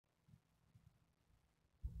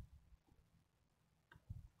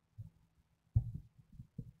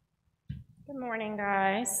Good morning,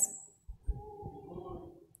 guys.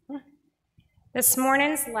 This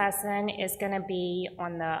morning's lesson is going to be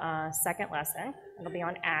on the second lesson. It'll be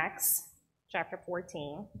on Acts chapter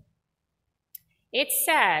 14. It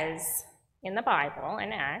says in the Bible,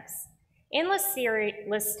 in Acts, in Lystra,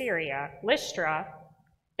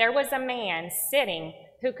 there was a man sitting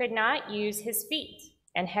who could not use his feet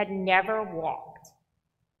and had never walked,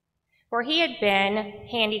 for he had been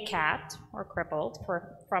handicapped or crippled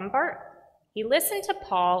from birth. He listened to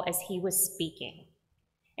Paul as he was speaking.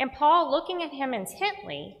 And Paul, looking at him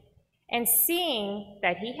intently and seeing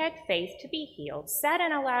that he had faith to be healed, said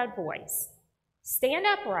in a loud voice, "Stand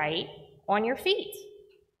upright on your feet."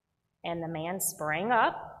 And the man sprang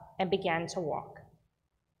up and began to walk.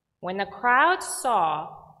 When the crowd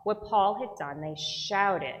saw what Paul had done, they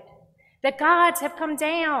shouted, "The gods have come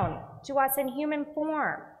down to us in human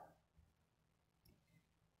form."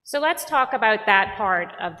 So let's talk about that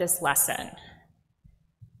part of this lesson.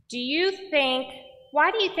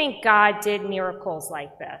 Why do you think God did miracles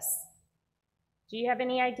like this? Do you have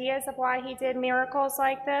any ideas of why he did miracles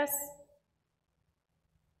like this?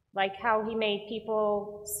 Like how he made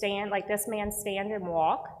people stand, like this man stand and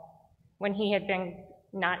walk when he had been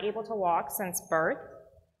not able to walk since birth?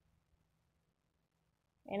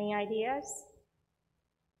 Any ideas?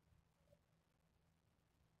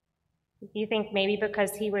 You think maybe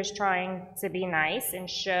because he was trying to be nice and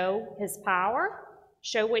show his power,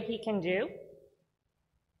 show what he can do?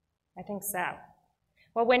 I think so.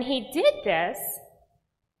 Well, when he did this,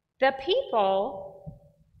 the people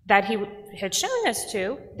that he had shown this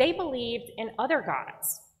to, they believed in other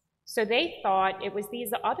gods. So they thought it was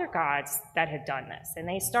these other gods that had done this. And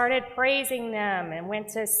they started praising them and went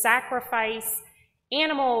to sacrifice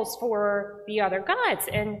animals for the other gods.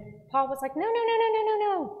 And Paul was like,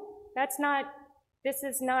 no. This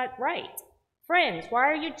is not right. Friends, why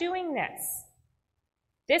are you doing this?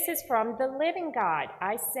 This is from the living God.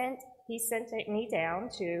 He sent me down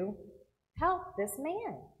to help this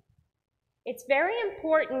man. It's very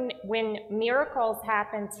important when miracles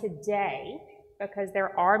happen today, because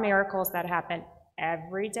there are miracles that happen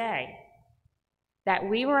every day, that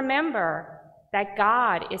we remember that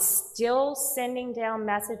God is still sending down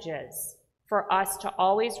messages for us to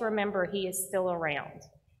always remember he is still around.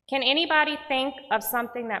 Can anybody think of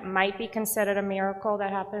something that might be considered a miracle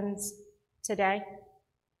that happens today?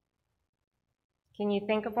 Can you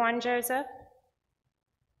think of one, Joseph?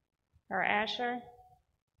 Or Asher?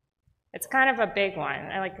 It's kind of a big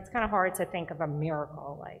one. It's kind of hard to think of a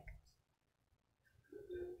miracle like.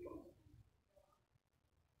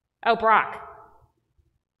 Oh, Brock.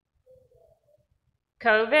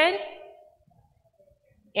 COVID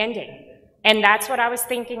ending. And that's what I was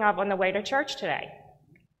thinking of on the way to church today.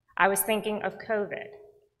 I was thinking of COVID.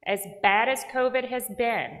 As bad as COVID has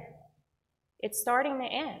been, it's starting to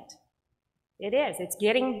end. It is. It's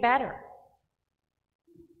getting better.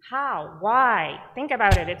 How? Why? Think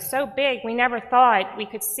about it. It's so big, we never thought we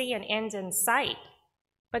could see an end in sight.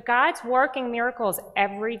 But God's working miracles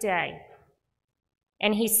every day.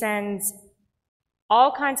 And he sends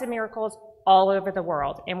all kinds of miracles all over the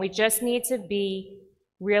world. And we just need to be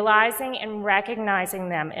realizing and recognizing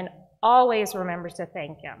them and always remember to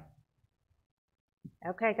thank him.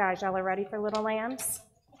 Okay, guys, y'all are ready for Little Lambs?